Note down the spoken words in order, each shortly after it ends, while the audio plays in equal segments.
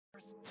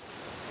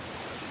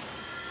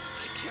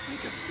can't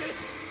make a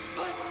fist,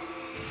 but...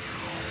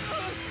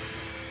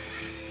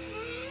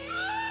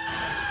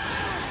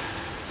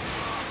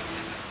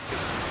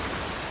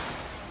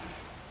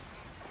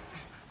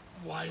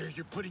 Why are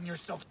you putting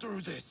yourself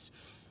through this?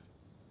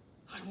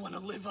 I want to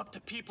live up to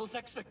people's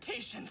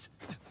expectations.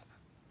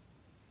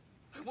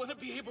 I want to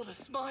be able to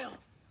smile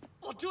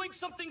while doing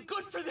something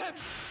good for them.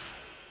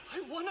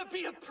 I want to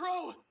be a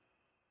pro.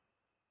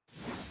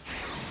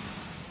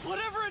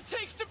 Whatever it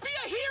takes to be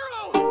a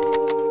hero!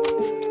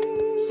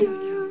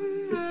 Shoto.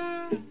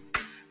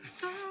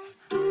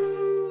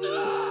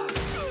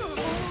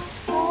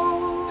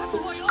 That's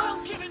why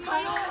I'll give it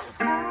my all!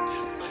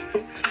 Just like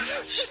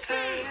you should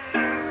be!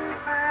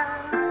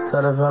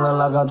 Tell the feeling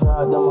like I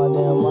tried on my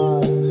damn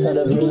mind. Tell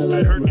the feeling like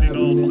I heard getting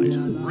All Might,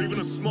 or even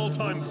a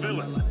small-time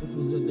villain.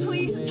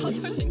 Please stop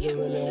pushing him.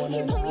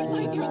 He's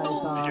only 5 years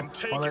old. You can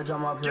take it. Get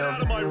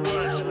out of my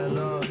way.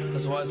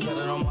 That's why I said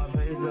it on my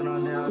face and I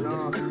never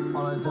know.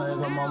 Only tell you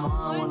come on my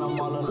mind when I'm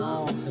all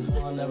alone. That's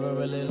why I'm never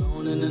really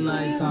alone in the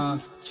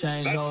nighttime.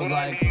 Change That's those what I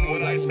like mean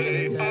when I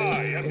say I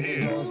am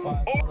here.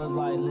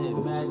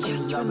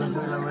 Just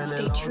remember,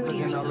 stay true to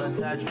yourself.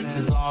 I I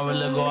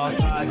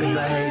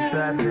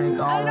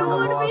don't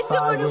want to be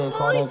someone who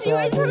bullies you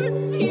and hurts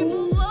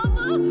people,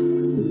 Mama.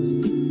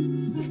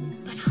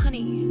 But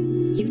honey,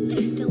 you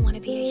do still want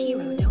to be a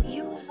hero, don't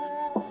you?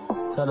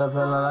 Tell the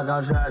feeling like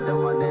I'm trapped in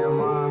my damn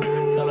mind.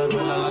 Tell the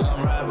feeling like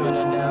I'm rapping it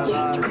down.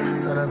 Just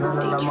remember,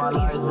 stay true to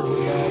yourself.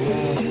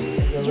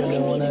 You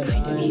can be the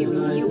kind of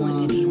hero you want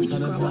to be when you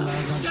grow up.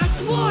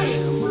 That's why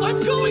I'm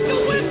going to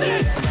win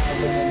this!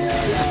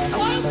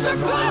 I'll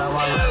surpass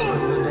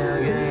you!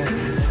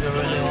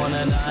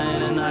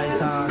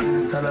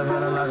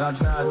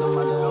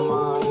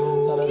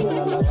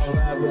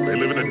 They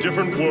live in a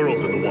different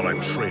world than the one I'm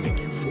training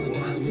you for.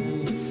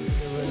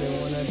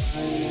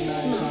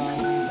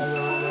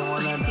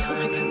 I feel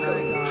like I'm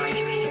going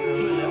crazy.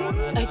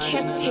 I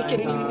can't take it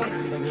anymore.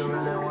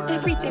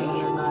 Every day,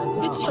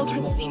 the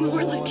children seem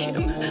more like him.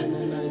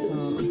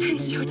 And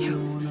Shoto,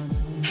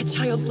 that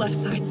child's left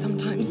side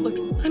sometimes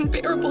looks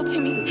unbearable to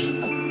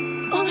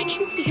me. All I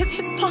can see is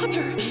his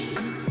father.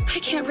 I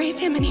can't raise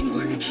him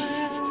anymore.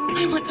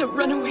 I want to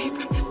run away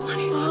from this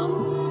life.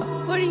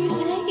 Mom, what are you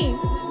saying?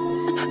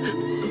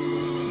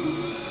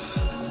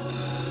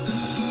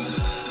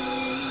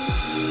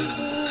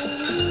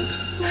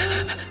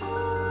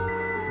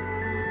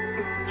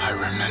 I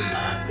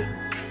remember.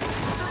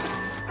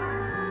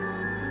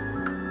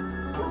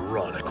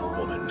 Moronic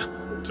woman.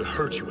 To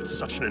hurt you at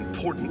such an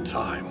important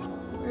time.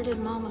 Where did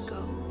Mama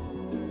go?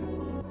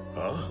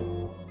 Huh?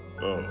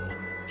 Oh,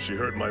 she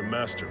hurt my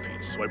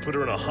masterpiece, so I put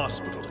her in a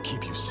hospital to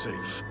keep you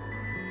safe.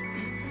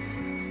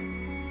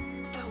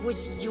 That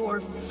was your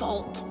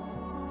fault.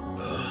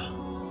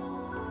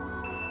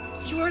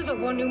 You're the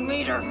one who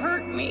made her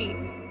hurt me.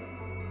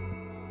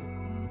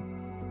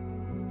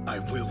 I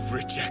will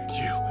reject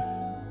you.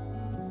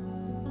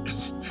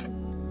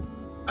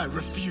 I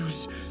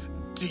refuse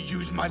to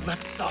use my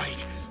left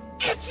side.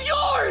 It's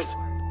yours!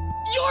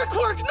 Your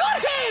quirk,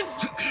 not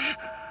his!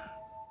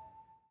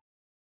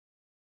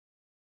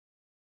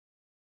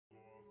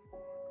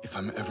 If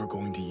I'm ever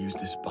going to use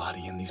this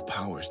body and these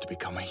powers to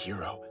become a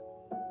hero,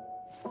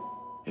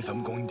 if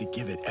I'm going to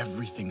give it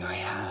everything I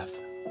have,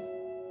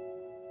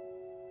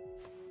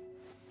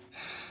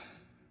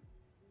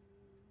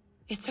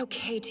 It's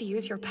okay to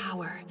use your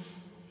power,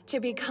 to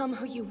become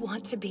who you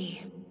want to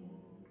be.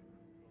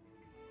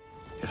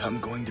 if I'm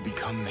going to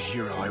become the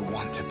hero I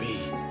want to be,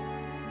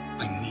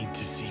 I need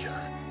to see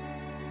her.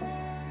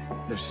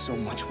 There's so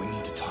much we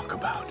need to talk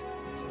about.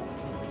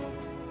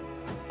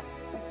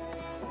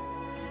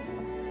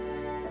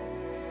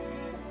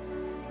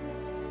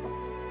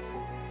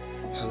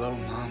 Hello,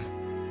 Mom.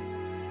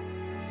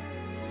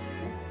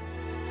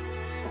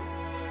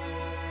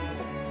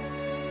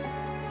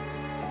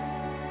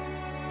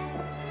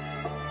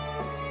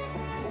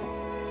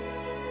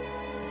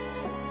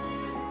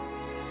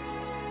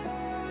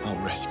 I'll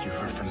rescue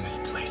her from this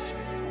place,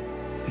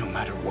 no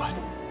matter what.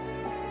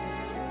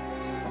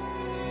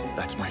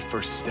 That's my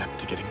first step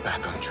to getting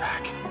back on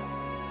track.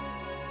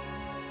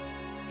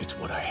 It's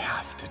what I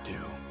have to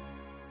do.